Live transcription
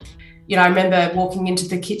I remember walking into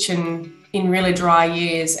the kitchen in really dry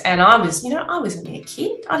years, and I was only a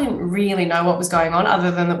kid. I didn't really know what was going on, other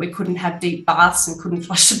than that we couldn't have deep baths and couldn't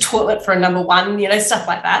flush the toilet for a number one, stuff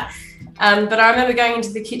like that. But I remember going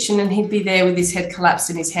into the kitchen and he'd be there with his head collapsed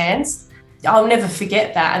in his hands. I'll never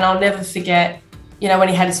forget that. And I'll never forget, when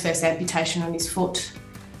he had his first amputation on his foot.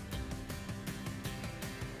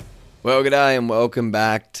 Well, g'day and welcome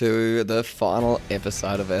back to the final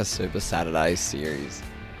episode of our Super Saturday series.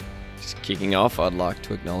 Just kicking off, I'd like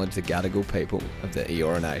to acknowledge the Gadigal people of the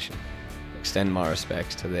Eora Nation. Extend my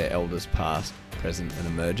respects to their elders past, present and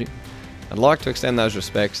emerging. I'd like to extend those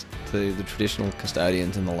respects to the traditional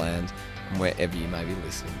custodians in the lands and wherever you may be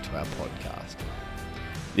listening to our podcast.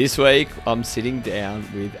 This week, I'm sitting down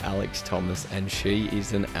with Alex Thomas and she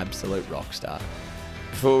is an absolute rock star.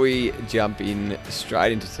 Before we jump in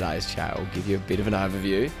straight into today's chat, I'll give you a bit of an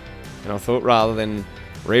overview. And I thought rather than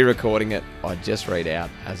re-recording it, I'd just read out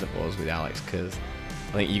as it was with Alex, because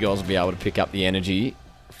I think you guys will be able to pick up the energy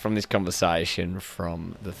from this conversation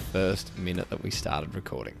from the first minute that we started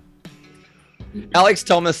recording. Alex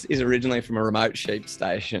Thomas is originally from a remote sheep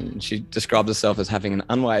station. She describes herself as having an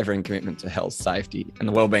unwavering commitment to health, safety, and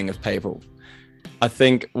the well-being of people. I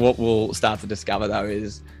think what we'll start to discover, though,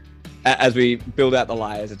 is as we build out the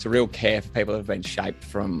layers, it's a real care for people that have been shaped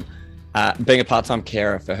from being a part-time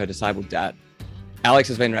carer for her disabled dad. Alex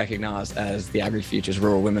has been recognised as the AgriFutures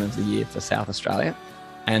Rural Women of the Year for South Australia,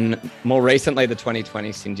 and more recently the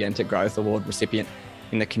 2020 Syngenta Growth Award recipient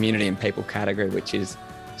in the Community and People category, which is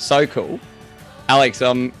so cool. Alex,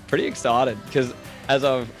 I'm pretty excited because as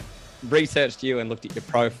I've researched you and looked at your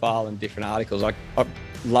profile and different articles, I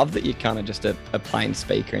love that you're kind of just a plain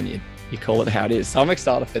speaker and you call it how it is. So I'm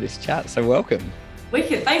excited for this chat. So welcome.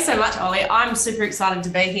 Wicked. Thanks so much, Ollie. I'm super excited to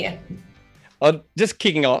be here. Just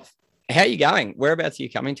kicking off, how are you going? Whereabouts are you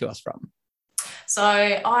coming to us from? So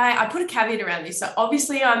I put a caveat around this. So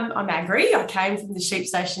obviously I'm Agri. I came from the sheep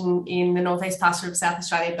station in the northeast pasture of South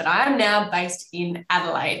Australia, but I am now based in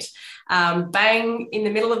Adelaide. Bang in the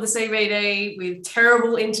middle of the CBD with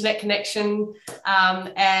terrible internet connection.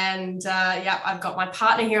 I've got my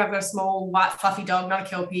partner here. I've got a small white fluffy dog, not a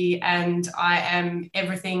Kelpie, and I am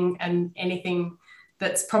everything and anything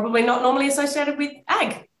that's probably not normally associated with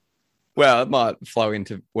ag. Well, it might flow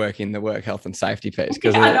into work in the work health and safety piece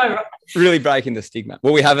because I know, right? Really breaking the stigma.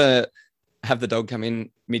 Will we have the dog come in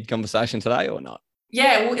mid-conversation today or not?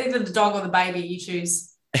 Yeah, well, either the dog or the baby, you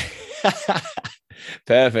choose.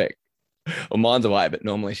 Perfect. Well, mine's away, but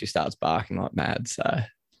normally she starts barking like mad. So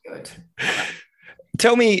good.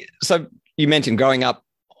 Tell me, so you mentioned growing up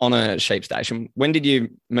on a sheep station. When did you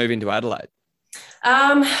move into Adelaide?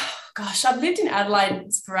 I've lived in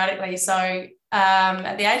Adelaide sporadically. So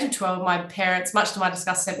at the age of 12, my parents, much to my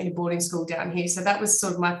disgust, sent me to boarding school down here. So that was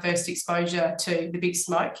sort of my first exposure to the big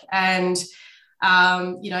smoke. And,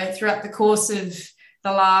 throughout the course of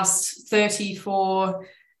the last 34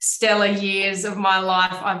 stellar years of my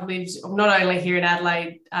life, I've lived not only here in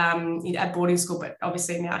Adelaide at boarding school, but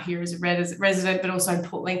obviously now here as a resident, but also in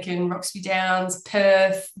Port Lincoln, Roxby Downs,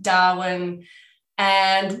 Perth, Darwin,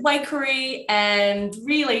 and Waikerie, and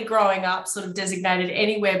really growing up sort of designated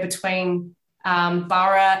anywhere between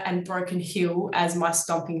Burra and Broken Hill as my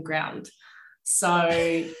stomping ground.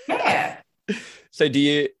 So, yeah. So do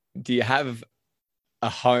you have a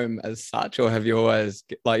home as such, or have you always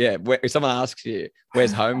if someone asks you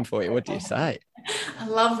where's home for you, what do you say? I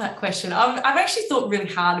love that question. I've actually thought really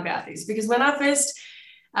hard about this, because when I first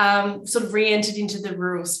sort of re-entered into the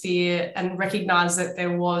rural sphere and recognised that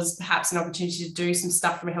there was perhaps an opportunity to do some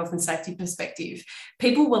stuff from a health and safety perspective,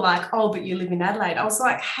 people were like, oh, but you live in Adelaide. I was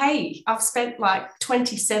like, hey, I've spent like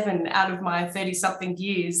 27 out of my 30-something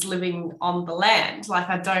years living on the land. Like,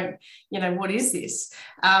 I don't, what is this?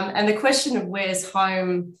 And the question of where's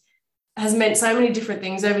home has meant so many different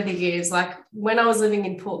things over the years. Like when I was living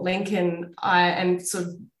in Port Lincoln, and sort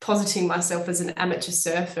of positing myself as an amateur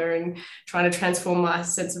surfer and trying to transform my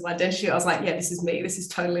sense of identity, I was like, yeah, this is me. This is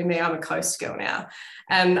totally me. I'm a coast girl now.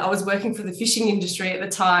 And I was working for the fishing industry at the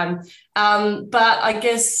time. But I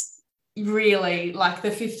guess really like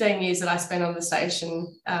the 15 years that I spent on the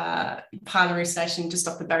station, Parnaroo Station, just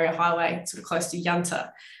off the Barrier Highway, sort of close to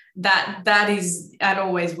Yunta, that is and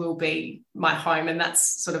always will be my home, and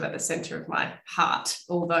that's sort of at the centre of my heart,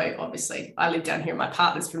 although obviously I live down here and my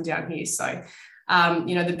partner's from down here. So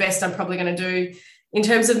the best I'm probably going to do in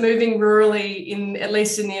terms of moving rurally, at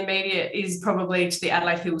least in the immediate, is probably to the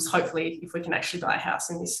Adelaide Hills, hopefully, if we can actually buy a house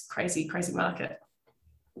in this crazy market.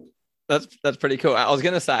 That's pretty cool. I was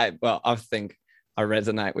going to say, well, I think I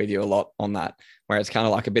resonate with you a lot on that, where it's kind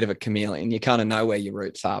of like a bit of a chameleon. You kind of know where your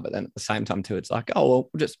roots are, but then at the same time too, it's like, oh, well,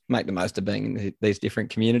 we'll just make the most of being in these different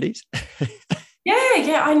communities.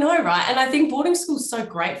 Yeah, I know, right? And I think boarding school is so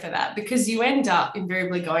great for that, because you end up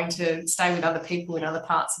invariably going to stay with other people in other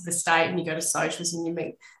parts of the state, and you go to socials and you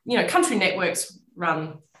meet, country networks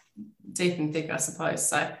run deep and thick, I suppose.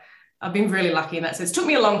 So I've been really lucky in that sense. It took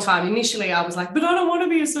me a long time. Initially, I was like, but I don't want to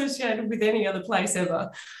be associated with any other place ever,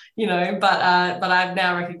 but I've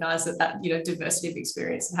now recognized that diversity of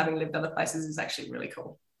experience and having lived other places is actually really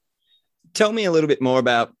cool. Tell me a little bit more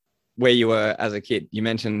about where you were as a kid. You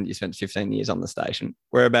mentioned you spent 15 years on the station.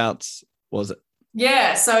 Whereabouts was it?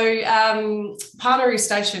 Yeah, so Parnaroo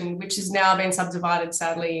Station, which has now been subdivided,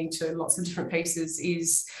 sadly, into lots of different pieces,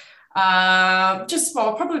 is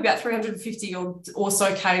probably about 350 or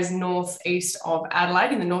so k's northeast of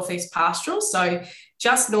Adelaide in the northeast pastoral. So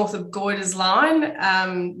just north of Goyder's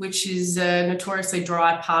Line, which is a notoriously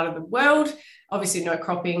dry part of the world. Obviously no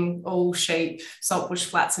cropping, all sheep, saltbush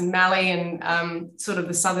flats and mallee, and sort of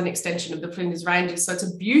the southern extension of the Flinders Ranges. So it's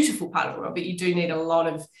a beautiful part of the world, but you do need a lot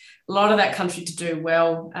of that country to do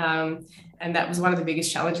well. And that was one of the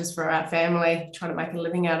biggest challenges for our family, trying to make a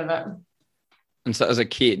living out of it. And so as a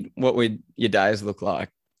kid, what would your days look like?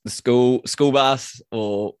 The school bus,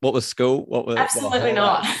 or what was school? Absolutely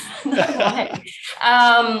not. No way.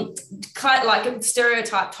 Like a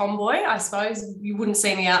stereotype tomboy, I suppose. You wouldn't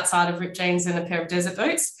see me outside of ripped jeans and a pair of desert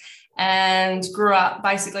boots, and grew up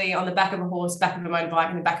basically on the back of a horse, back of a motorbike,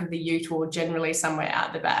 in the back of the ute, or generally somewhere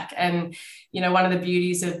out the back. And, one of the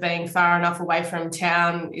beauties of being far enough away from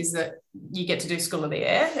town is that you get to do school of the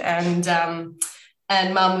air.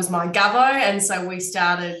 And mum was my gubbo. And so we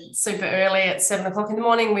started super early at 7 o'clock in the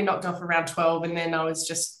morning. We knocked off around 12. And then I was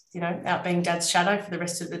just, out being dad's shadow for the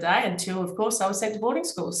rest of the day until, of course, I was sent to boarding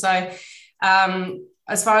school. So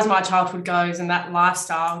as far as my childhood goes and that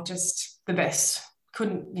lifestyle, just the best.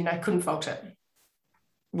 Couldn't fault it.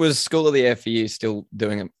 Was School of the Air for you still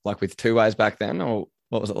doing it like with two ways back then, or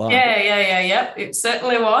what was it like? Yeah. It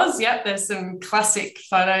certainly was. Yep. There's some classic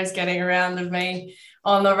photos getting around of me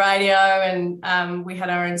on the radio, and we had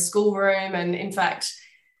our own schoolroom. And in fact,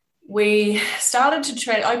 we started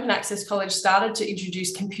to Open Access College started to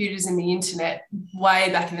introduce computers in the internet way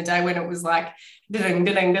back in the day, when it was like ding,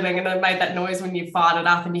 ding, ding, and it made that noise when you fired it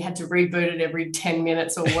up and you had to reboot it every 10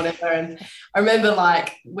 minutes or whatever. And I remember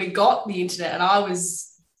we got the internet, and I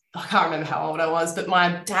can't remember how old I was, but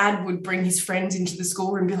my dad would bring his friends into the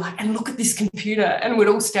schoolroom and be like, and look at this computer. And we'd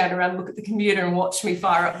all stand around and look at the computer and watch me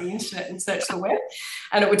fire up the internet and search the web.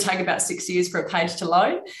 And it would take about 6 years for a page to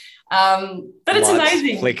load. But it's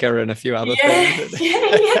amazing. Flickr and a few other things.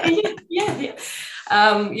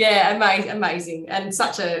 Amazing. And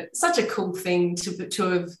such a cool thing to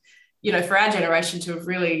have, for our generation to have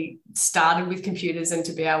really started with computers and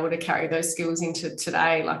to be able to carry those skills into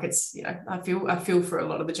today. Like it's, I feel for a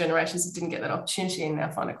lot of the generations that didn't get that opportunity and now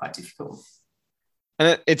find it quite difficult.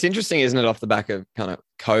 And it's interesting, isn't it, off the back of kind of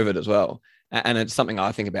COVID as well? And it's something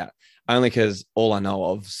I think about, only because all I know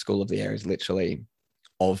of School of the Air is literally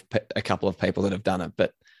of a couple of people that have done it.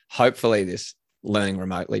 But hopefully this learning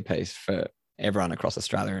remotely piece for everyone across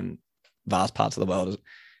Australia and vast parts of the world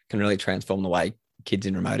can really transform the way kids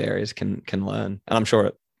in remote areas can learn. And I'm sure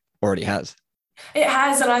it already has. It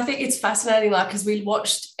has. And I think it's fascinating, because we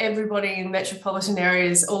watched everybody in metropolitan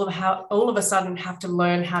areas all of a sudden have to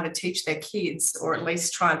learn how to teach their kids, or at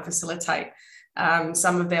least try and facilitate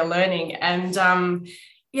some of their learning. And,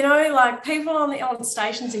 people on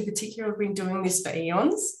stations in particular have been doing this for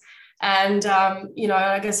eons. And,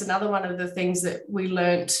 I guess another one of the things that we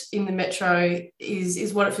learnt in the metro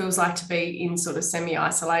is what it feels like to be in sort of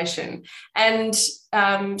semi-isolation. And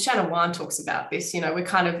Shannon Wine talks about this, we're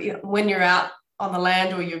kind of, when you're out on the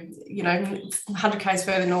land, or you're, 100 k's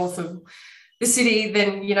further north of the city,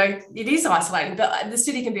 then, it is isolating, but the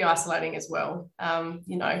city can be isolating as well.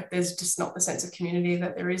 There's just not the sense of community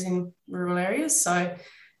that there is in rural areas. So,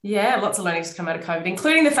 yeah, lots of learnings come out of COVID,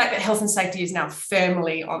 including the fact that health and safety is now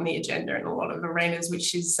firmly on the agenda in a lot of arenas,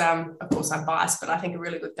 which is, of course, I'm biased, but I think a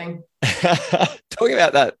really good thing. Talking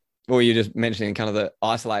about that, well, you're just mentioning kind of the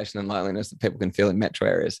isolation and loneliness that people can feel in metro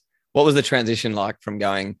areas. What was the transition like from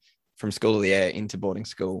going from School of the Air into boarding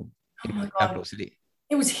school in the capital city?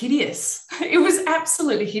 It was hideous. It was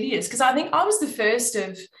absolutely hideous, because I think I was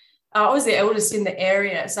I was the eldest in the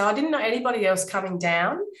area, so I didn't know anybody else coming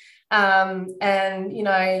down.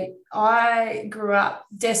 I grew up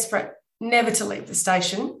desperate never to leave the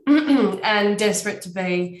station and desperate to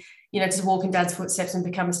be, to walk in dad's footsteps and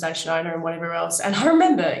become a station owner and whatever else. And I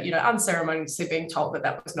remember, unceremoniously being told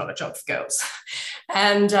that was not a job for girls.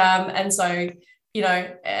 And so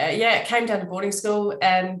it came down to boarding school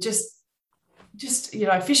and just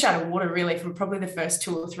fish out of water really from probably the first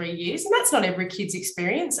 2 or 3 years. And that's not every kid's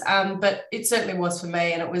experience, but it certainly was for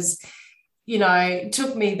me. And it was, it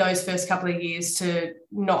took me those first couple of years to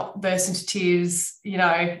not burst into tears,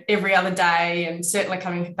 every other day, and certainly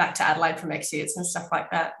coming back to Adelaide from exits and stuff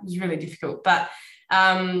like that was really difficult. But,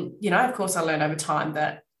 of course, I learned over time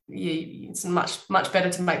that it's much, much better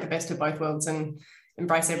to make the best of both worlds and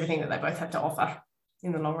embrace everything that they both have to offer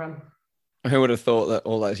in the long run. Who would have thought that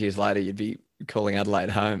all those years later you'd be calling Adelaide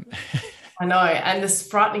home? I know. And the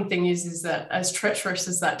frightening thing is that as treacherous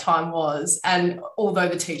as that time was, and although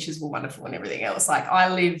the teachers were wonderful and everything else, like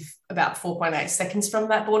I live about 4.8 seconds from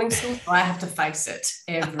that boarding school, so I have to face it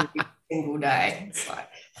every single day. It's like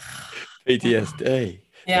PTSD.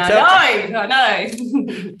 Yeah, I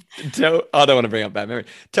know. I don't want to bring up bad memory.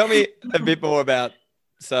 Tell me a bit more about,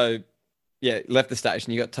 left the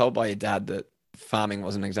station. You got told by your dad that farming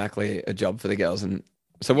wasn't exactly a job for the girls. And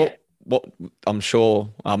so what I'm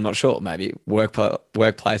not sure, maybe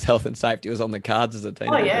workplace health and safety was on the cards as a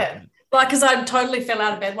teenager. Oh, yeah. Like, because I totally fell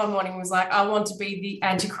out of bed one morning and was like, I want to be the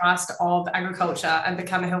antichrist of agriculture and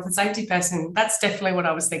become a health and safety person. That's definitely what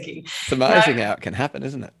I was thinking. It's amazing how it can happen,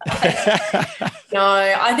 isn't it? No,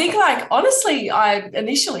 I think honestly, I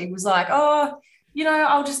initially was like, I'll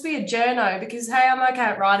just be a journo because, hey, I'm okay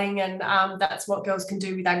at writing and that's what girls can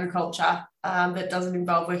do with agriculture that doesn't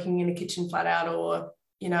involve working in a kitchen flat out or,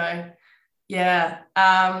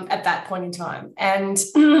 at that point in time. And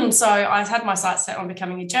so I had my sights set on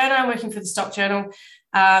becoming a journo, working for the Stock Journal,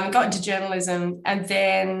 got into journalism, and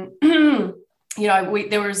then,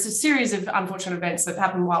 there was a series of unfortunate events that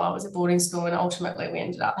happened while I was at boarding school, and ultimately we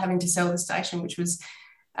ended up having to sell the station, which was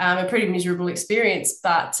a pretty miserable experience.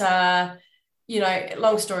 But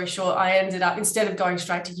long story short, I ended up, instead of going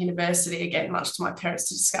straight to university, again, much to my parents'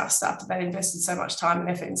 disgust after they invested so much time and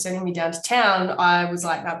effort in sending me down to town, I was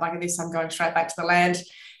like, no, bugger this, I'm going straight back to the land.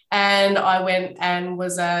 And I went and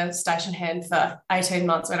was a station hand for 18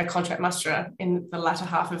 months and a contract musterer in the latter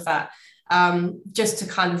half of that, just to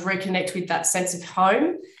kind of reconnect with that sense of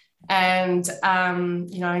home and,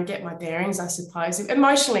 and get my bearings, I suppose,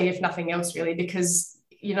 emotionally, if nothing else, really, because,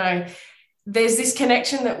 there's this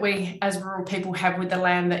connection that we as rural people have with the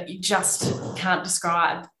land that you just can't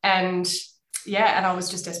describe. And I was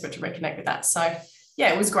just desperate to reconnect with that. So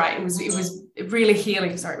it was great. It was really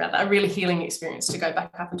healing. Sorry about that. A really healing experience to go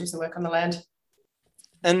back up and do some work on the land.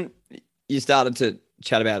 And you started to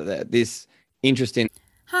chat about this interest in.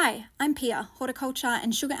 Hi, I'm Pia, horticulture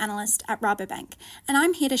and sugar analyst at Rabobank, and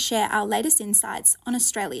I'm here to share our latest insights on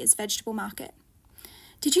Australia's vegetable market.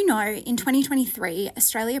 Did you know in 2023,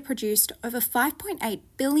 Australia produced over $5.8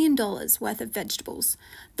 billion worth of vegetables,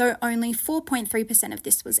 though only 4.3% of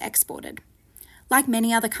this was exported? Like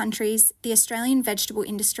many other countries, the Australian vegetable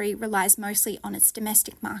industry relies mostly on its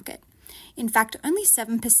domestic market. In fact, only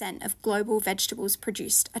 7% of global vegetables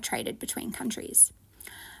produced are traded between countries.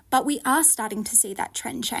 But we are starting to see that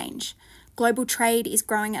trend change. Global trade is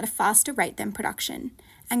growing at a faster rate than production,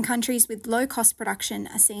 and countries with low-cost production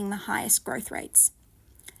are seeing the highest growth rates.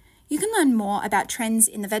 You can learn more about trends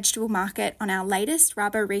in the vegetable market on our latest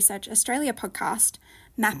Rabo Research Australia podcast,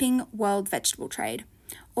 Mapping World Vegetable Trade,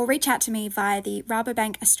 or reach out to me via the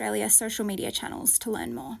Rabobank Australia social media channels to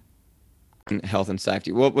learn more. Health and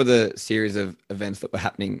safety. What were the series of events that were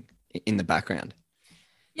happening in the background?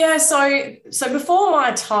 Yeah, so before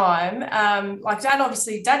my time,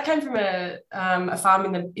 Dad came from a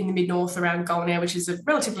farm in the mid-north around Golden which is a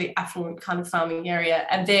relatively affluent kind of farming area.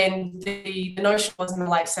 And then the notion was in the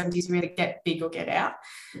late 70s to really get big or get out.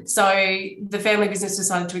 So the family business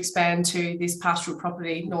decided to expand to this pastoral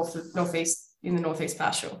property northeast in the northeast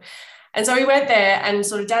pastoral. And so we went there and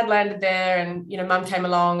sort of Dad landed there and, Mum came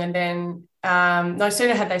along and then no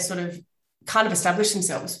sooner had they sort of kind of established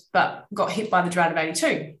themselves, but got hit by the drought of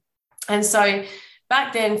 82. And so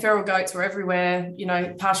back then, feral goats were everywhere.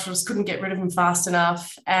 Pastoralists couldn't get rid of them fast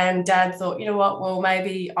enough. And Dad thought, you know what, well,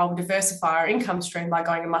 maybe I'll diversify our income stream by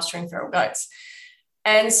going and mustering feral goats.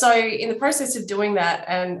 And so in the process of doing that,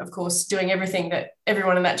 and of course, doing everything that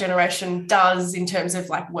everyone in that generation does in terms of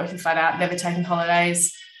like working flat out, never taking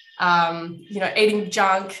holidays, eating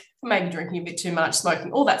junk, maybe drinking a bit too much,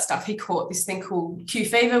 smoking, all that stuff, he caught this thing called Q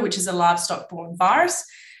fever, which is a livestock-borne virus,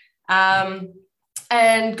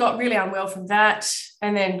 and got really unwell from that,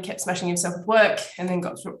 and then kept smashing himself at work, and then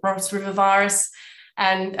got Ross River virus.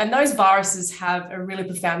 And those viruses have a really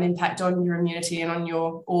profound impact on your immunity and on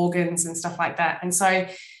your organs and stuff like that. And so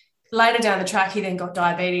later down the track, he then got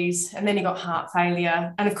diabetes, and then he got heart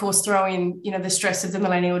failure, and of course, throw in, the stress of the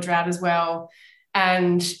millennial drought as well.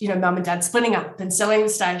 and, mum and dad splitting up and selling the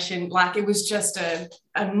station. Like, it was just an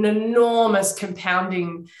enormous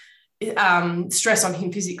compounding stress on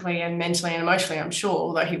him physically and mentally and emotionally, I'm sure,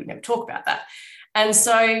 although he would never talk about that. And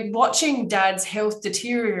so watching dad's health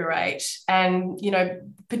deteriorate, and,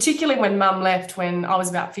 particularly when mum left when I was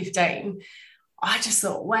about 15, I just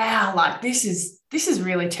thought, wow, like, this is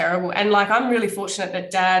really terrible. And, like, I'm really fortunate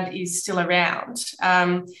that dad is still around,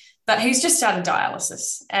 but he's just started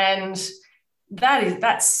dialysis, and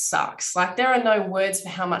that sucks. Like, there are no words for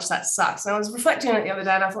how much that sucks. And I was reflecting on it the other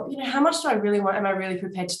day, and I thought, how much do I really want? Am I really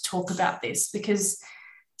prepared to talk about this? Because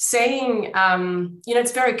seeing,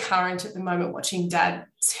 it's very current at the moment, watching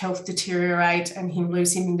dad's health deteriorate and him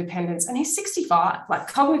lose his independence. And he's 65, like,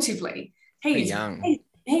 cognitively, he's young.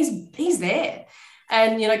 He's there.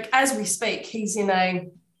 And, as we speak, he's in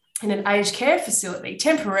an aged care facility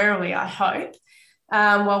temporarily, I hope,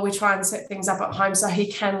 while we try and set things up at home so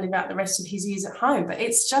he can live out the rest of his years at home. But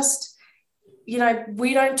it's just,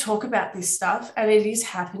 we don't talk about this stuff, and it is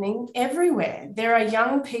happening everywhere. There are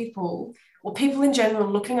young people, or people in general,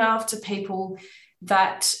 looking after people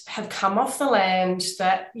that have come off the land,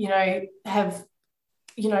 that, have,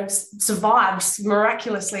 survived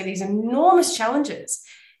miraculously these enormous challenges,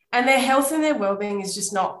 and their health and their well-being is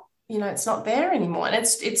just not, it's not there anymore. And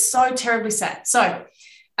it's so terribly sad. So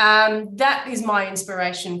that is my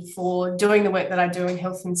inspiration for doing the work that I do in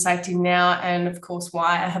health and safety now, and of course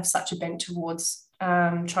why I have such a bent towards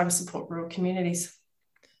trying to support rural communities.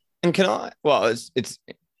 And it's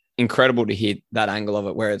incredible to hear that angle of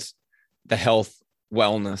it, where it's the health,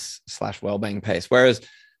 wellness / wellbeing piece. Whereas,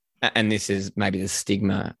 and this is maybe the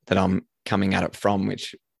stigma that I'm coming at it from,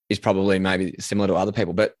 which is probably maybe similar to other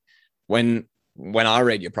people. But when I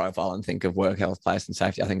read your profile and think of work, health, place and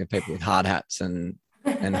safety, I think of people with hard hats and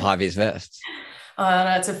high-vis vests. Oh,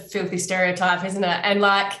 no, it's a filthy stereotype, isn't it? And,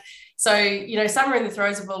 like, so, somewhere in the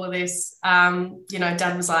throes of all of this,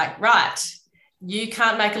 dad was like, right, you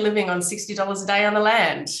can't make a living on $60 a day on the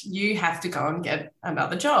land. You have to go and get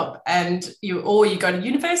another job, or you go to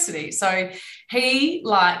university. So he,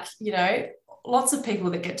 like, lots of people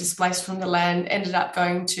that get displaced from the land ended up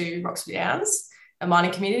going to Roxby Downs, a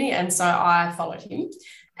mining community. And so I followed him.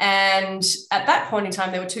 And at that point in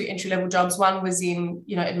time, there were 2 entry-level jobs. One was in,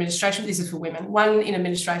 administration. This is for women. One in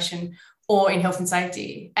administration or in health and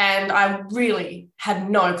safety. And I really had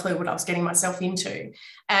no clue what I was getting myself into.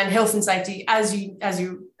 And health and safety, as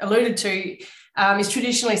you alluded to, is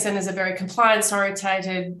traditionally seen as a very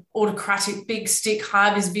compliance-orientated, autocratic, big stick,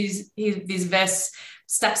 high-vis vests,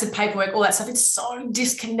 stacks of paperwork, all that stuff. It's so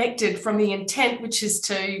disconnected from the intent, which is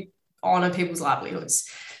to honour people's livelihoods.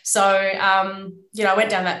 So, I went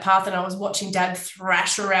down that path, and I was watching dad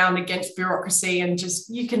thrash around against bureaucracy, and just,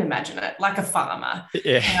 you can imagine it, like a farmer.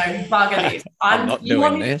 Yeah. Bugger this. I'm not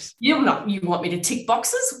doing this. You want me to tick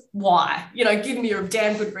boxes? Why? Give me a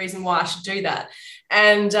damn good reason why I should do that.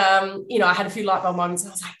 And, I had a few light bulb moments, and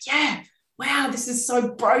I was like, yeah, wow, this is so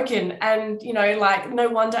broken. And, no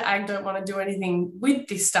wonder ag don't want to do anything with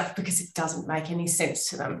this stuff, because it doesn't make any sense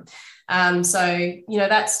to them.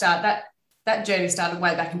 That journey started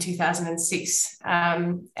way back in 2006.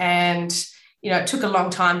 It took a long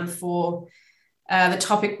time before the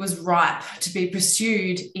topic was ripe to be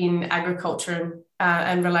pursued in agriculture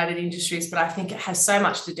and related industries. But I think it has so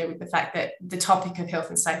much to do with the fact that the topic of health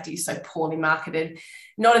and safety is so poorly marketed,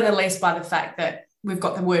 not in the least by the fact that we've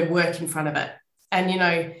got the word work in front of it.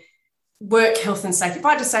 And, work, health and safety. If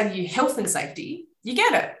I just say to you health and safety, you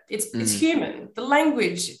get it. It's human. The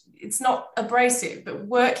language, it's not abrasive, but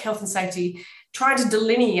work, health and safety, trying to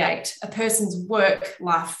delineate a person's work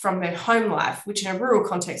life from their home life, which in a rural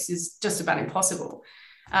context is just about impossible,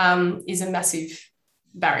 is a massive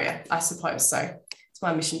barrier, I suppose. So it's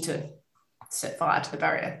my mission to set fire to the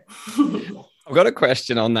barrier. I've got a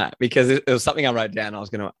question on that, because it was something I wrote down I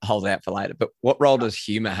was going to hold out for later. But what role does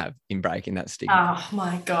humour have in breaking that stigma? Oh,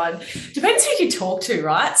 my God. Depends who you talk to,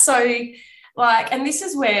 right? So, and this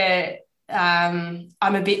is where I'm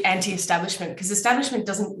a bit anti-establishment, because establishment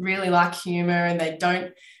doesn't really like humour, and they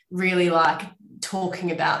don't really like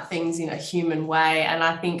talking about things in a human way. And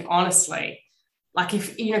I think, honestly,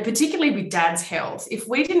 if, particularly with dad's health, if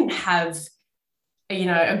we didn't have,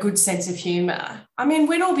 a good sense of humour, I mean,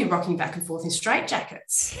 we'd all be rocking back and forth in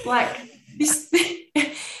straitjackets.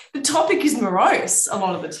 The topic is morose a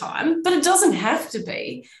lot of the time, but it doesn't have to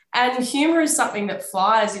be. And humour is something that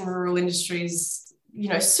flies in rural industries,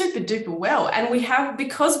 super duper well. And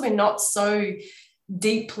because we're not so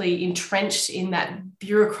deeply entrenched in that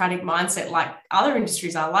bureaucratic mindset like other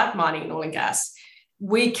industries are, like mining and oil and gas,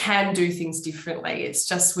 we can do things differently. It's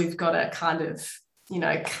just we've got to kind of,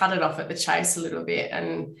 cut it off at the chase a little bit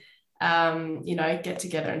and get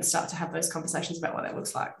together and start to have those conversations about what that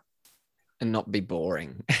looks like. And not be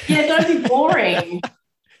boring. Yeah, don't be boring.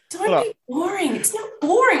 Don't be boring. It's not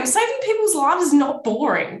boring. Saving people's lives is not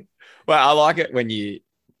boring. Well, I like it when you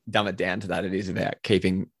dumb it down to that. It is about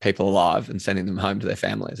keeping people alive and sending them home to their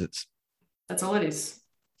families. That's all it is.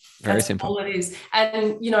 Very simple. All it is.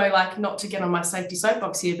 And, not to get on my safety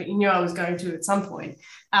soapbox here, but you knew I was going to at some point.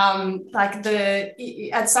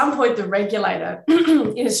 At some point, the regulator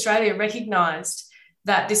in Australia recognised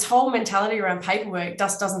that this whole mentality around paperwork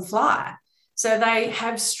doesn't fly. So they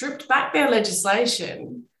have stripped back their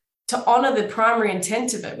legislation to honour the primary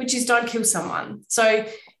intent of it, which is don't kill someone. So,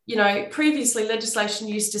 previously legislation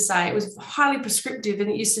used to say, it was highly prescriptive,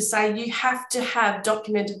 and it used to say you have to have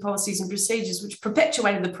documented policies and procedures, which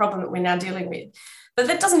perpetuated the problem that we're now dealing with. But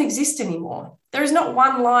that doesn't exist anymore. There is not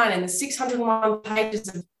one line in the 601 pages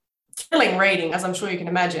of thrilling reading, as I'm sure you can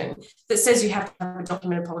imagine, that says you have to have a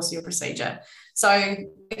documented policy or procedure. So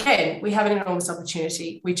again, we have an enormous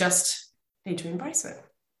opportunity. We just need to embrace it.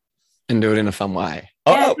 And do it in a fun way.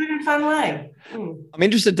 Yeah, do it in a fun way. I'm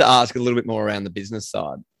interested to ask a little bit more around the business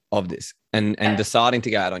side of this and deciding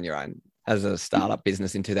to go out on your own as a startup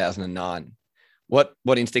business in 2009. What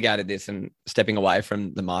instigated this and stepping away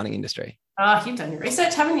from the mining industry? You've done your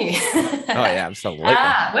research, haven't you? Oh, yeah, absolutely.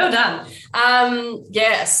 Well done.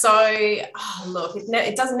 Look,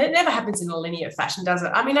 it never happens in a linear fashion, does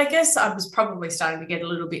it? I mean, I guess I was probably starting to get a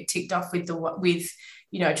little bit ticked off with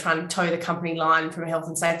trying to toe the company line from a health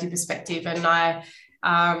and safety perspective. And I,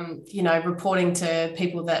 reporting to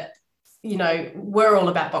people that, we're all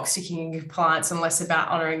about box ticking and compliance and less about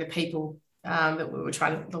honouring the people that I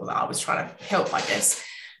was trying to help, I guess.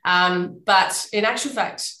 But in actual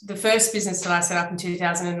fact, the first business that I set up in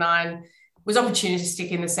 2009 was opportunistic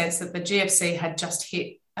in the sense that the GFC had just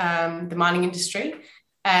hit the mining industry.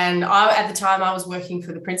 And at the time, I was working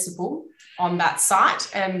for the principal on that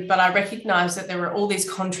site, but I recognised that there were all these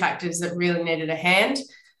contractors that really needed a hand,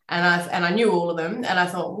 and I knew all of them, and I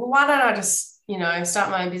thought, well, why don't I just start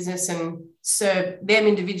my own business and serve them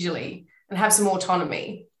individually and have some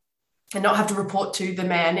autonomy and not have to report to the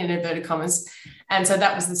man, in inverted commas. And so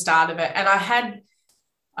that was the start of it. And I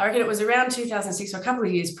reckon it was around 2006, or a couple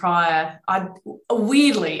of years prior,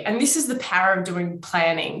 weirdly, and this is the power of doing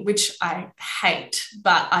planning, which I hate,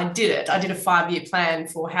 but I did it. I did a 5-year plan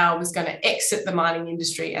for how I was going to exit the mining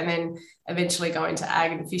industry and then eventually go into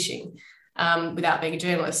ag and fishing without being a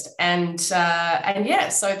journalist. And so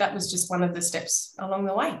that was just one of the steps along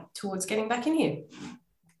the way towards getting back in here.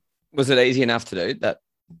 Was it easy enough to do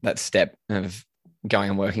that step of going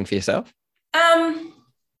and working for yourself?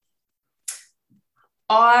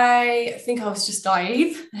 I think I was just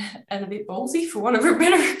naive and a bit ballsy, for want of a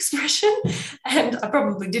better expression. And I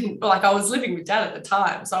probably didn't, I was living with Dad at the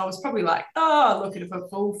time. So I was probably like, look, if a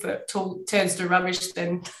fool turns to rubbish,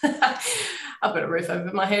 then I've got a roof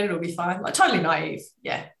over my head, it'll be fine. Totally naive.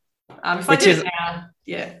 Yeah. If I did it now,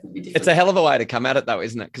 yeah, it'd be different. It's a hell of a way to come at it though,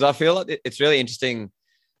 isn't it? Because I feel like it's really interesting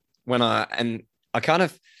when I kind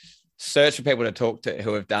of search for people to talk to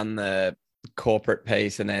who have done the corporate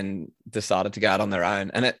piece and then decided to go out on their own,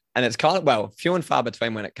 and it's kind of few and far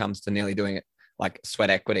between when it comes to nearly doing it like sweat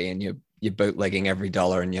equity and you're bootlegging every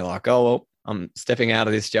dollar and you're like, oh well, I'm stepping out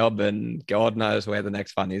of this job and God knows where the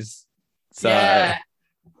next one is. So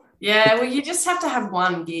well, you just have to have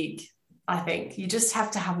one gig. I think you just have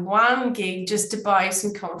to have one gig just to buy you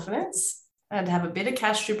some confidence and have a bit of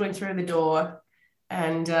cash dribbling through the door,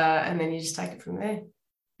 and then you just take it from there.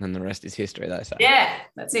 And the rest is history, they say. Yeah,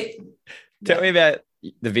 that's it. Tell me about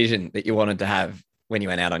the vision that you wanted to have when you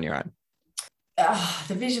went out on your own.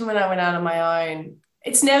 The vision when I went out on my own,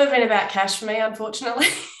 it's never been about cash for me, unfortunately.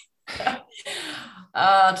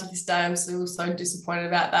 To this day, I'm still so disappointed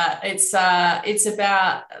about that. It's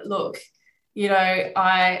about, look,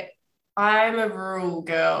 I'm a rural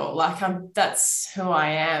girl. That's who I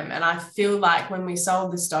am. And I feel like when we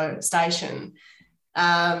sold the station,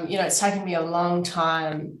 it's taken me a long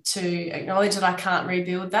time to acknowledge that I can't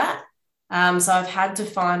rebuild that. So I've had to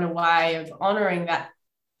find a way of honouring that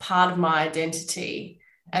part of my identity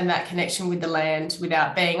and that connection with the land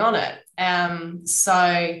without being on it.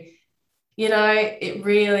 I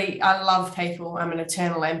love people. I'm an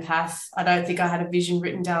eternal empath. I don't think I had a vision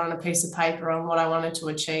written down on a piece of paper on what I wanted to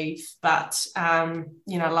achieve, but, I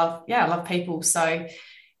love people. So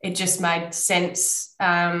it just made sense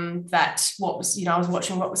that I was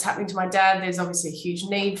watching what was happening to my dad. There's obviously a huge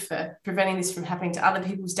need for preventing this from happening to other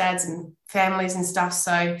people's dads and families and stuff.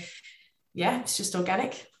 So, yeah, it's just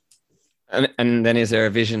organic. And then is there a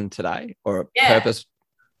vision today or a purpose?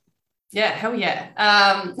 Yeah, hell yeah.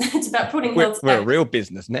 It's about putting We're a real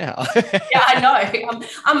business now. Yeah, I know.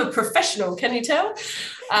 I'm a professional. Can you tell?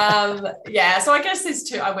 Yeah. So I guess there's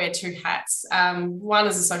two. I wear two hats. One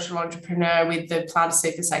is a social entrepreneur with the Plant a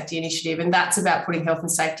Seed for Safety initiative, and that's about putting health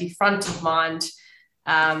and safety front of mind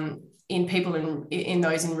in people in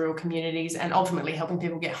those in rural communities, and ultimately helping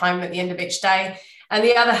people get home at the end of each day. And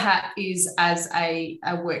the other hat is as a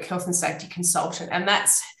work health and safety consultant, and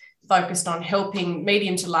that's focused on helping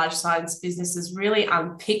medium to large size businesses really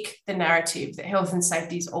unpick the narrative that health and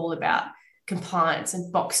safety is all about compliance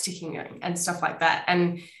and box ticking and stuff like that,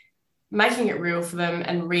 and making it real for them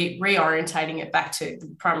and reorientating it back to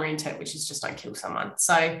the primary intent, which is just don't kill someone.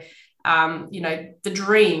 So, the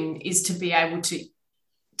dream is to be able to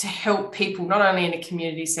help people not only in a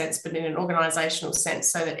community sense, but in an organisational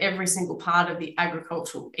sense, so that every single part of the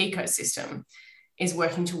agricultural ecosystem is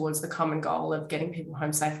working towards the common goal of getting people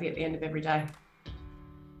home safely at the end of every day.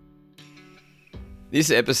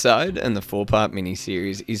 This episode and the 4-part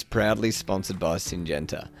mini-series is proudly sponsored by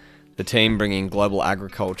Syngenta, the team bringing global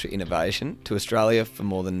agriculture innovation to Australia for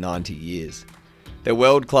more than 90 years. Their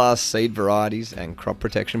world-class seed varieties and crop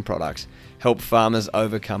protection products help farmers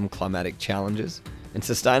overcome climatic challenges and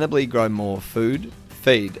sustainably grow more food,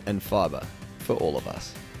 feed and fibre for all of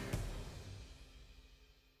us.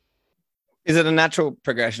 Is it a natural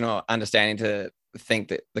progression or understanding to think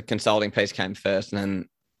that the consulting piece came first and then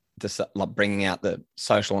bringing out the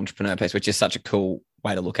social entrepreneur piece, which is such a cool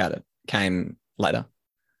way to look at it, came later?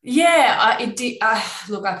 Yeah, it did.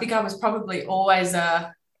 Look, I think I was probably always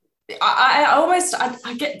I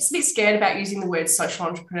get a bit scared about using the word social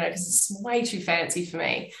entrepreneur because it's way too fancy for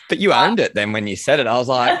me. But you owned it then when you said it. I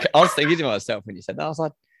was thinking to myself when you said that, I was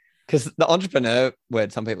like, because the entrepreneur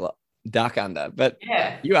word, some people duck under, but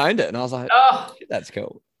yeah, you owned it. And I was like, oh, that's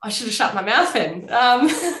cool. I should have shut my mouth then.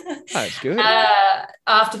 That's good.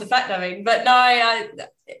 After the fact, I mean. But no, I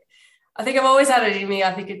think I've always had it in me.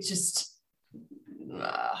 I think it's just,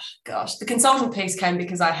 the consultant piece came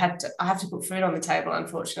because I have to put food on the table,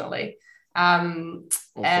 unfortunately.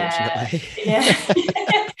 Unfortunately. Yeah.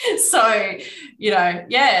 So,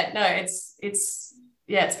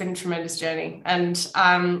 it's been a tremendous journey. And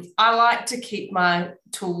I like to keep my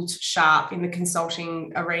tools sharp in the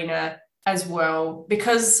consulting arena as well,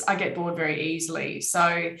 because I get bored very easily.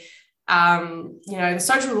 So, the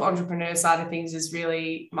social entrepreneur side of things is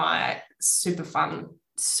really my super fun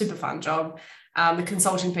job. The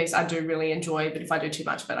consulting piece I do really enjoy, but if I do too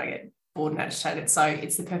much of it, I get bored and agitated. So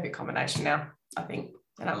it's the perfect combination now, I think,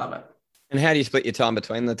 and I love it. And how do you split your time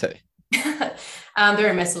between the two?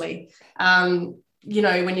 Very messily.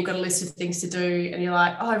 When you've got a list of things to do and you're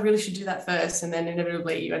like, oh, I really should do that first. And then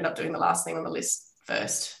inevitably you end up doing the last thing on the list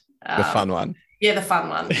first. The fun one. Yeah, the fun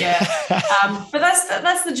one. Yeah. But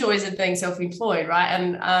that's the joys of being self-employed, right?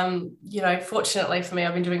 And, fortunately for me,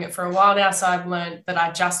 I've been doing it for a while now. So I've learned that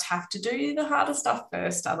I just have to do the harder stuff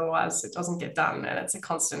first. Otherwise it doesn't get done. And it's a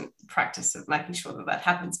constant practice of making sure that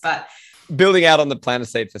happens. But building out on the Plant a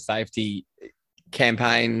Seed for Safety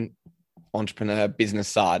campaign, entrepreneur business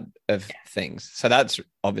side of things. So that's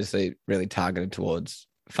obviously really targeted towards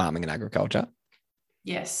farming and agriculture.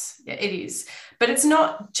 Yes, yeah, it is. But it's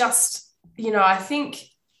not just, I think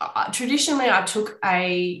traditionally I took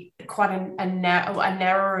a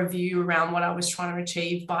narrower view around what I was trying to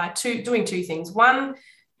achieve by doing two things. One,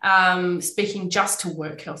 speaking just to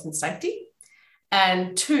work health and safety,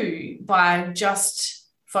 and two, by just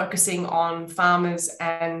focusing on farmers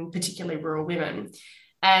and particularly rural women.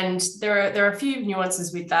 And there are a few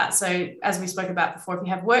nuances with that. So as we spoke about before, if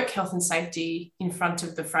you have work health and safety in front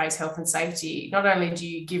of the phrase health and safety, not only do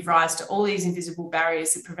you give rise to all these invisible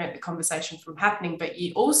barriers that prevent the conversation from happening, but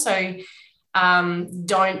you also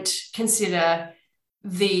don't consider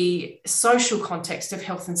the social context of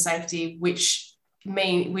health and safety, which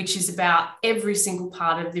is about every single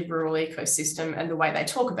part of the rural ecosystem and the way they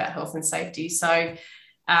talk about health and safety. So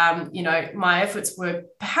my efforts were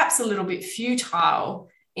perhaps a little bit futile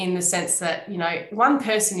in the sense that, one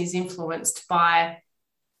person is influenced by,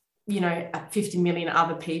 50 million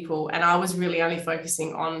other people. And I was really only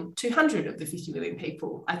focusing on 200 of the 50 million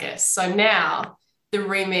people, I guess. So now the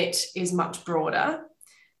remit is much broader.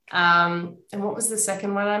 And what was the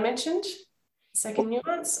second one I mentioned? Second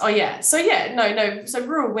nuance? Oh, yeah. So, yeah, so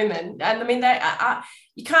rural women. And I mean,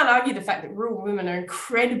 you can't argue the fact that rural women are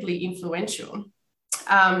incredibly influential.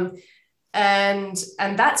 And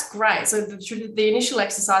that's great. So the initial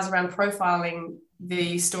exercise around profiling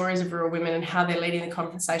the stories of rural women and how they're leading the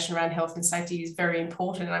conversation around health and safety is very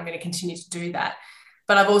important, and I'm going to continue to do that.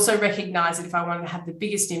 But I've also recognised that if I want to have the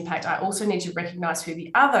biggest impact, I also need to recognise who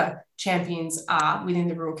the other champions are within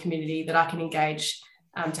the rural community that I can engage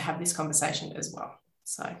to have this conversation as well.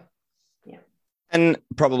 So, yeah. And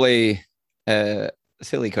probably a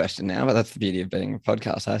silly question now, but that's the beauty of being a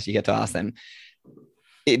podcast host. You get to ask them.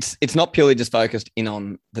 It's not purely just focused in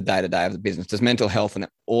on the day-to-day of the business. Does mental health and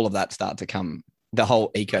all of that start to come, the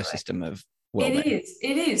whole ecosystem of well-being?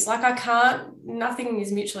 It is. Like nothing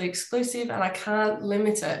is mutually exclusive, and I can't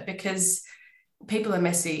limit it because people are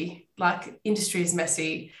messy, like industry is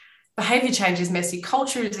messy, behavior change is messy,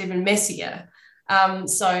 culture is even messier.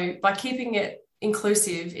 So by keeping it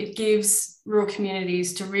inclusive, it gives rural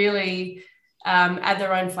communities to really add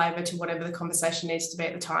their own flavour to whatever the conversation needs to be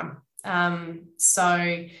at the time.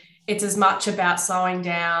 So it's as much about slowing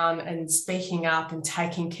down and speaking up and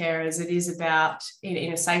taking care as it is about,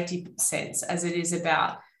 in a safety sense, as it is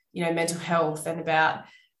about, mental health and about,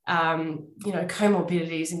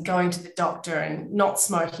 comorbidities and going to the doctor and not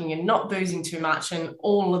smoking and not boozing too much and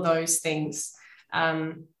all of those things.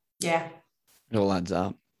 Yeah. It all adds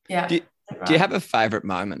up. Yeah. Do you have a favourite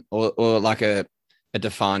moment or like a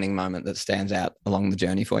defining moment that stands out along the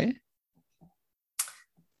journey for you?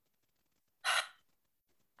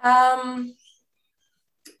 In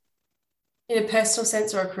a personal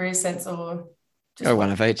sense or a career sense, or just go one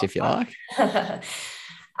of each if you like. In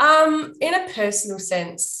a personal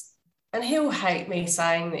sense, and he'll hate me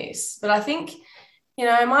saying this, but I think,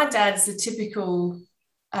 my dad's the typical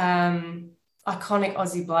iconic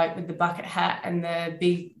Aussie bloke with the bucket hat and the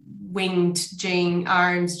big winged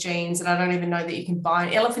orange jeans, and I don't even know that you can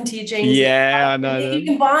buy elephant ear jeans. Yeah, I know you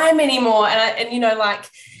can buy them anymore.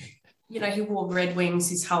 He wore Red Wings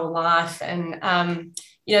his whole life. And,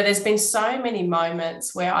 there's been so many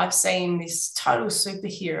moments where I've seen this total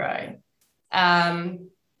superhero,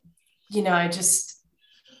 just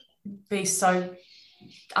be so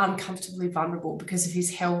uncomfortably vulnerable because of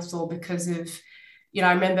his health or because of,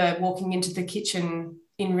 I remember walking into the kitchen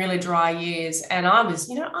in really dry years and I was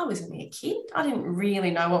only a kid. I didn't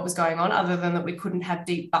really know what was going on other than that we couldn't have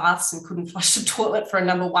deep baths and couldn't flush the toilet for a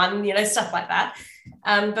number one, stuff like that.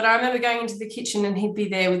 But I remember going into the kitchen and he'd be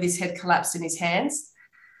there with his head collapsed in his hands.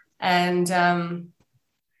 And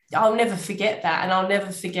I'll never forget that. And I'll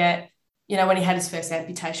never forget, when he had his first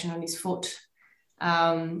amputation on his foot,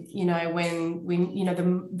 when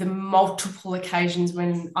the multiple occasions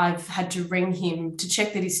when I've had to ring him to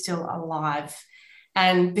check that he's still alive.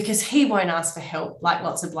 And because he won't ask for help, like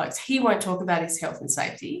lots of blokes, he won't talk about his health and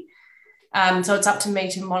safety. So it's up to me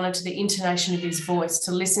to monitor the intonation of his voice,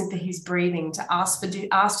 to listen for his breathing, to ask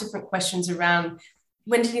different questions around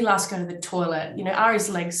when did he last go to the toilet? Are his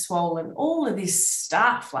legs swollen? All of this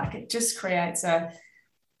stuff, like it just creates an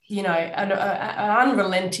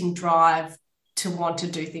unrelenting drive to want to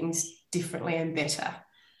do things differently and better.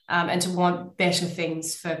 And to want better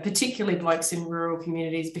things for particularly blokes in rural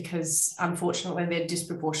communities because unfortunately they're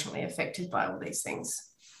disproportionately affected by all these things.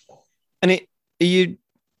 And are you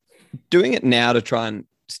doing it now to try and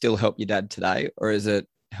still help your dad today, or is it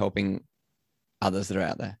helping others that are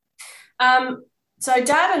out there? So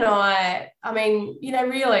Dad and I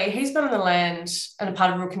really, he's been on the land and a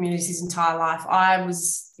part of rural communities his entire life. I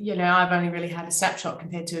was, I've only really had a snapshot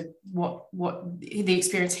compared to what the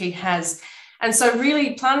experience he has. And so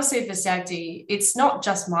really Plant a Seed for Safety, it's not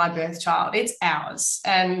just my birth child, it's ours.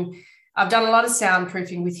 And I've done a lot of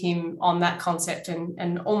soundproofing with him on that concept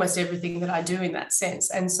and almost everything that I do in that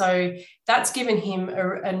sense. And so that's given him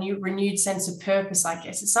a new renewed sense of purpose, I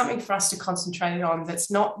guess. It's something for us to concentrate on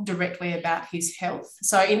that's not directly about his health.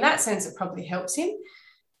 So in that sense, it probably helps him.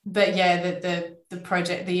 But yeah, the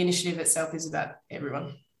project, the initiative itself is about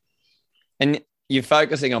everyone. And you're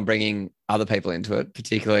focusing on bringing other people into it,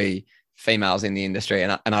 particularly females in the industry.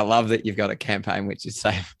 And I love that you've got a campaign which is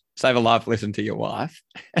Save a Life, Listen to Your Wife.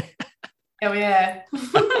 Oh yeah.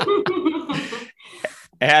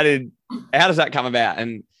 How does that come about?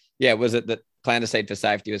 And yeah, was it that Plant a Seed for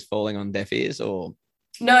Safety was falling on deaf ears or?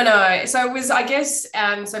 No. So it was, I guess,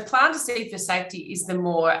 so Plant a Seed for Safety is the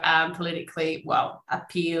more politically,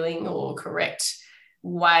 appealing or correct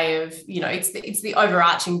way of, it's the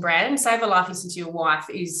overarching brand. Save a Life, Listen to Your Wife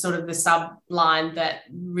is sort of the subline that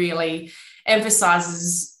really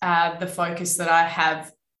emphasizes the focus that I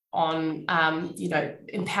have on,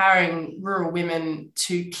 empowering rural women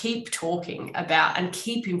to keep talking about and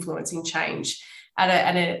keep influencing change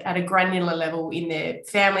at a granular level in their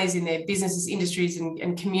families, in their businesses, industries,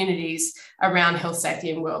 and communities around health, safety,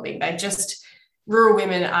 and wellbeing. Rural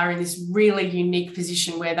women are in this really unique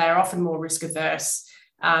position where they are often more risk averse.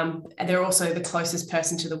 And they're also the closest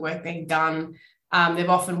person to the work being done. They've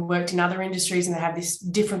often worked in other industries and they have this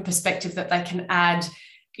different perspective that they can add.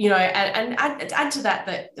 And add to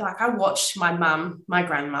that, like I watched my mum, my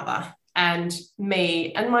grandmother, and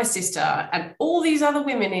me and my sister and all these other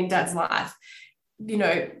women in Dad's life,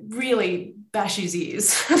 really bash his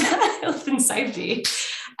ears about health and safety.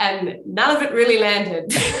 And none of it really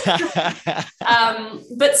landed.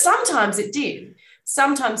 But sometimes it did.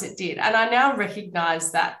 And I now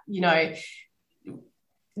recognize that,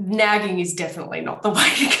 nagging is definitely not the way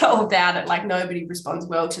to go about it. Like, nobody responds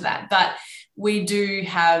well to that. But we do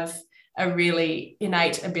have a really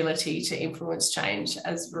innate ability to influence change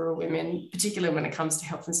as rural women, particularly when it comes to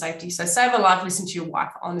health and safety. So Save a Life, Listen to Your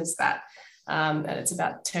Wife honors that. And it's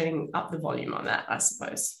about turning up the volume on that, I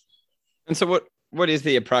suppose. And so what is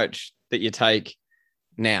the approach that you take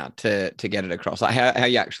now to get it across? Like, how are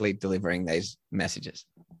you actually delivering these messages?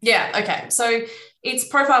 Yeah, okay. So it's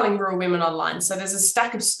profiling rural women online. So there's a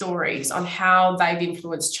stack of stories on how they've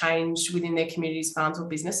influenced change within their communities, farms or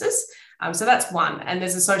businesses. So that's one. And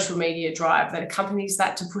there's a social media drive that accompanies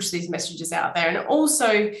that to push these messages out there. And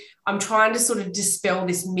also, I'm trying to sort of dispel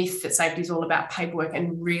this myth that safety is all about paperwork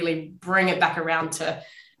and really bring it back around to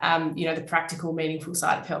the practical, meaningful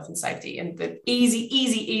side of health and safety and the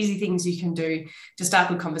easy things you can do to start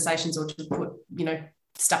good conversations or to put,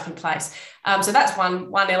 stuff in place. So that's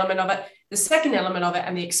one element of it. The second element of it,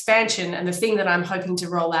 and the expansion, and the thing that I'm hoping to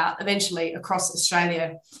roll out eventually across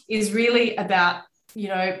Australia, is really about,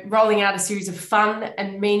 rolling out a series of fun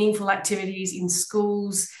and meaningful activities in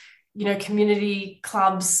schools, community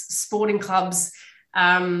clubs, sporting clubs,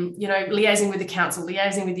 liaising with the council,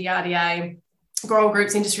 liaising with the RDA, grower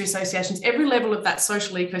groups, industry associations, every level of that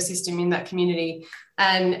social ecosystem in that community,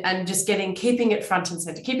 and just keeping it front and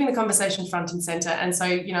center, keeping the conversation front and center. And so,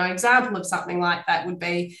 an example of something like that would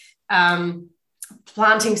be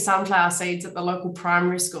planting sunflower seeds at the local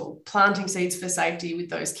primary school, planting seeds for safety with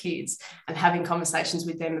those kids and having conversations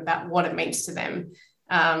with them about what it means to them,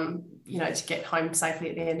 to get home safely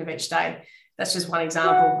at the end of each day. That's just one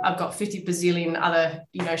example. I've got 50 bazillion other,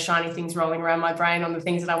 shiny things rolling around my brain on the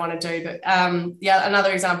things that I want to do. But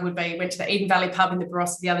another example would be, went to the Eden Valley pub in the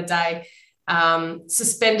Barossa the other day,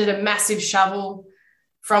 suspended a massive shovel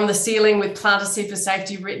from the ceiling with Planter Seed for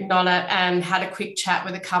Safety written on it, and had a quick chat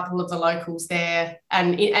with a couple of the locals there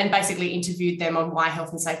and basically interviewed them on why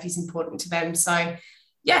health and safety is important to them. So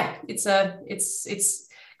yeah, it's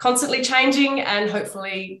constantly changing, and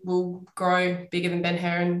hopefully will grow bigger than Ben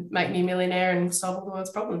Hur and make me a millionaire and solve all the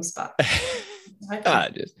world's problems. But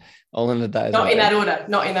just all in the days. Not in that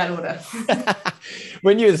order.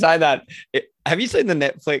 When you say that, have you seen the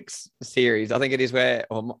Netflix series? I think it is I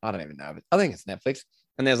don't even know, but I think it's Netflix.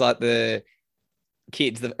 And there's like the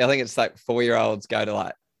kids, I think it's like 4-year-olds go to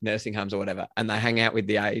like nursing homes or whatever, and they hang out with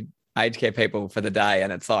the aged care people for the day.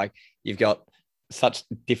 And it's like, you've got such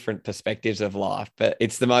different perspectives of life, but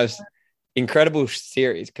it's the most incredible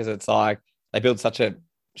series because it's like they build such a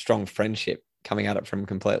strong friendship coming at it from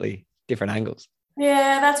completely different angles.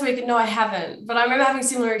 Yeah, that's wicked. No, I haven't, but I remember having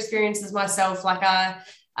similar experiences myself. Like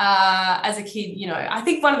as a kid, I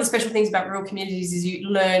think one of the special things about rural communities is you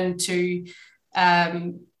learn to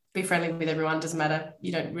be friendly with everyone. Doesn't matter.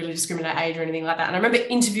 You don't really discriminate age or anything like that. And I remember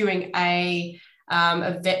interviewing a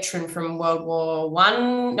veteran from World War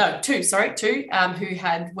Two, who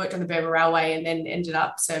had worked on the Burma Railway and then ended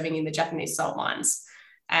up serving in the Japanese salt mines.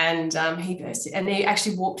 And he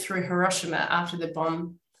actually walked through Hiroshima after the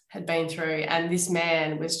bomb had been through. And this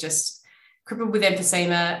man was just crippled with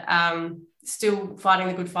emphysema, still fighting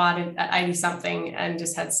the good fight at 80 something, and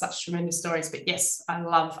just had such tremendous stories. But yes, I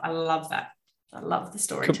love that. I love the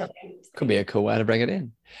storytelling. Could be a cool way to bring it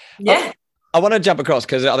in. Yeah. I want to jump across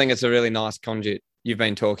because I think it's a really nice conduit. You've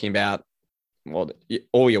been talking about,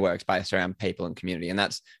 all your work's based around people and community, and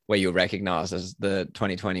that's where you're recognised as the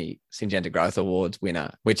 2020 Syngenta Growth Awards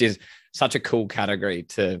winner, which is such a cool category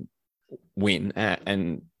to win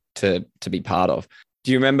and to be part of.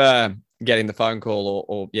 Do you remember getting the phone call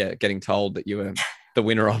or getting told that you were the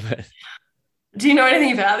winner of it? Do you know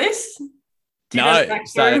anything about this? No,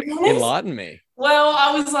 so enlighten me. Well,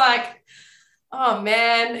 I was like, oh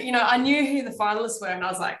man, I knew who the finalists were, and I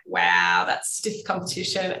was like, wow, that's stiff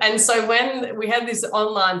competition. And so when we had this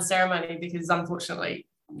online ceremony, because unfortunately,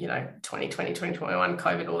 2020, 2021,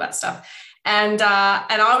 COVID, all that stuff. And I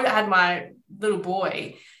had my little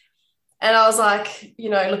boy, and I was like,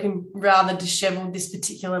 looking rather disheveled this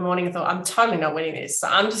particular morning. I thought, I'm totally not winning this. So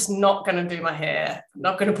I'm just not going to do my hair,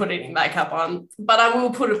 not going to put any makeup on, but I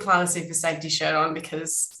will put a Planter Seed for Safety shirt on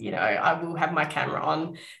because, I will have my camera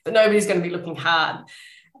on, but nobody's going to be looking hard.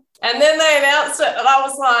 And then they announced it, and I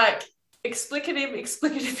was like, explicative.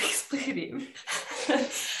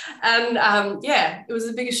 And it was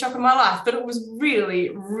the biggest shock of my life, but it was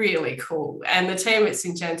really, really cool. And the team at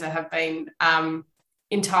Syngenta have been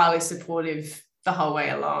entirely supportive the whole way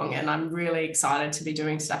along. And I'm really excited to be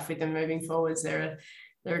doing stuff with them moving forwards. They're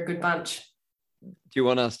a good bunch. Do you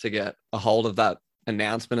want us to get a hold of that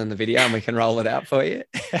announcement in the video and we can roll it out for you?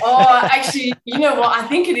 Oh, actually, you know what? I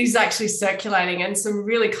think it is actually circulating, and some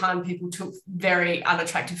really kind people took very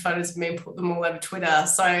unattractive photos of me and put them all over Twitter.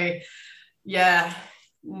 So, yeah,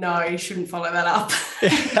 no, you shouldn't follow that up.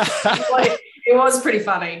 It was pretty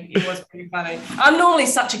funny. I'm normally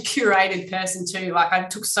such a curated person too. Like, I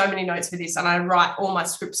took so many notes for this, and I write all my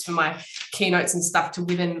scripts for my keynotes and stuff to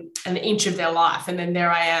within an inch of their life. And then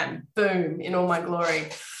there I am, boom, in all my glory.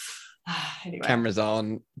 Anyway. Cameras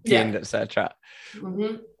on, pinned, etc.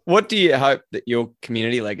 Mm-hmm. What do you hope that your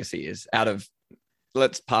community legacy is out of,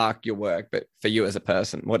 let's park your work, but for you as a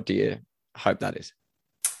person, what do you hope that is?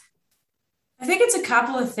 I think it's a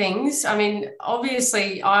couple of things. I mean,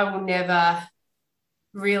 obviously, I will never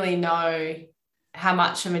really know how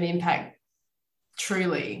much of an impact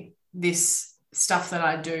truly this stuff that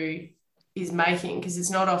I do is making, because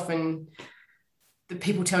it's not often that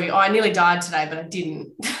people tell you, oh, I nearly died today, but I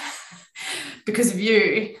didn't because of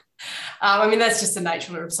you. I mean, that's just the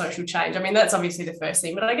nature of social change. I mean, that's obviously the first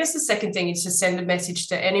thing. But I guess the second thing is to send a message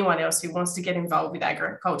to anyone else who wants to get involved with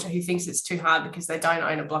agriculture, who thinks it's too hard because they don't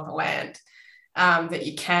own a block of land, that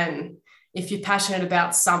you can. If you're passionate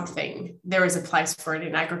about something, there is a place for it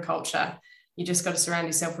in agriculture. You just got to surround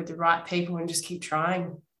yourself with the right people and just keep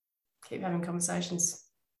trying, keep having conversations.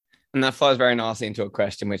 And that flows very nicely into a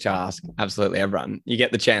question which I ask absolutely everyone. You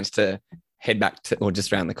get the chance to head back to, or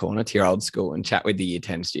just around the corner to your old school and chat with the year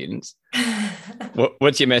 10 students.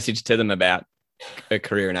 What's your message to them about a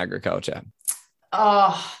career in agriculture?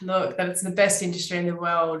 Oh, look, that it's the best industry in the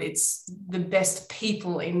world. It's the best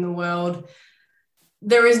people in the world.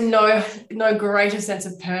 There is no greater sense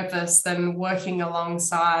of purpose than working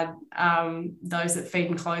alongside those that feed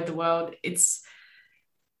and clothe the world.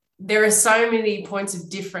 There are so many points of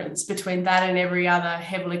difference between that and every other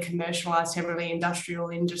heavily commercialized, heavily industrial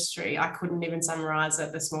industry. I couldn't even summarize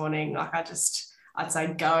it this morning. Like, I'd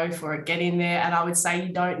say go for it, get in there. And I would say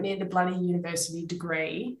you don't need a bloody university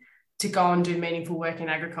degree to go and do meaningful work in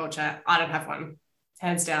agriculture. I don't have one,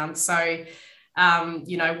 hands down. So,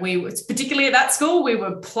 particularly at that school, we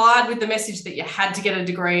were plied with the message that you had to get a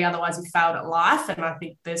degree, otherwise you failed at life. And I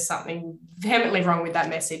think there's something vehemently wrong with that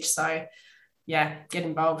message. So, yeah, get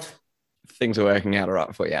involved. Things are working out all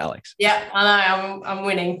right for you, Alex. Yeah, I know. I'm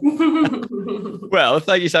winning. Well,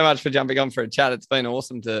 thank you so much for jumping on for a chat. It's been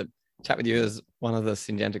awesome to chat with you as one of the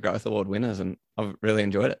Syngenta Growth Award winners, and I've really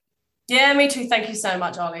enjoyed it. Yeah, me too. Thank you so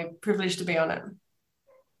much, Ollie. Privileged to be on it.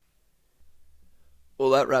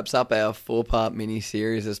 Well, that wraps up our 4-part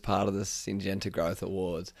mini-series as part of the Syngenta Growth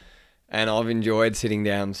Awards. And I've enjoyed sitting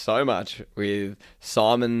down so much with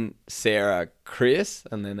Simon, Sarah, Chris,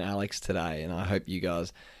 and then Alex today. And I hope you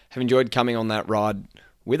guys have enjoyed coming on that ride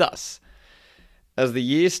with us. As the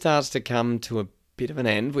year starts to come to a bit of an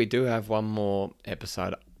end, we do have one more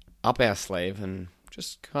episode up our sleeve and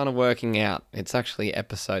just kind of working out. It's actually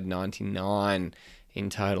episode 99 in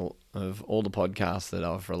total of all the podcasts that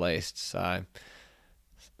I've released. So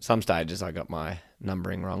some stages I got my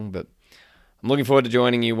numbering wrong, but I'm looking forward to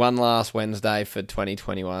joining you one last Wednesday for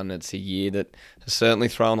 2021. It's a year that has certainly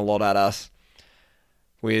thrown a lot at us.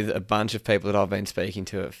 With a bunch of people that I've been speaking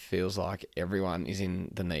to, it feels like everyone is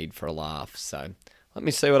in the need for a laugh. So let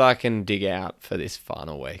me see what I can dig out for this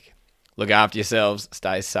final week. Look after yourselves,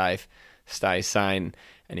 stay safe, stay sane.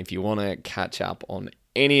 And if you want to catch up on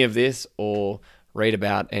any of this or read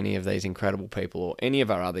about any of these incredible people or any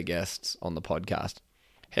of our other guests on the podcast,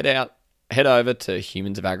 head over to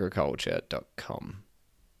humansofagriculture.com.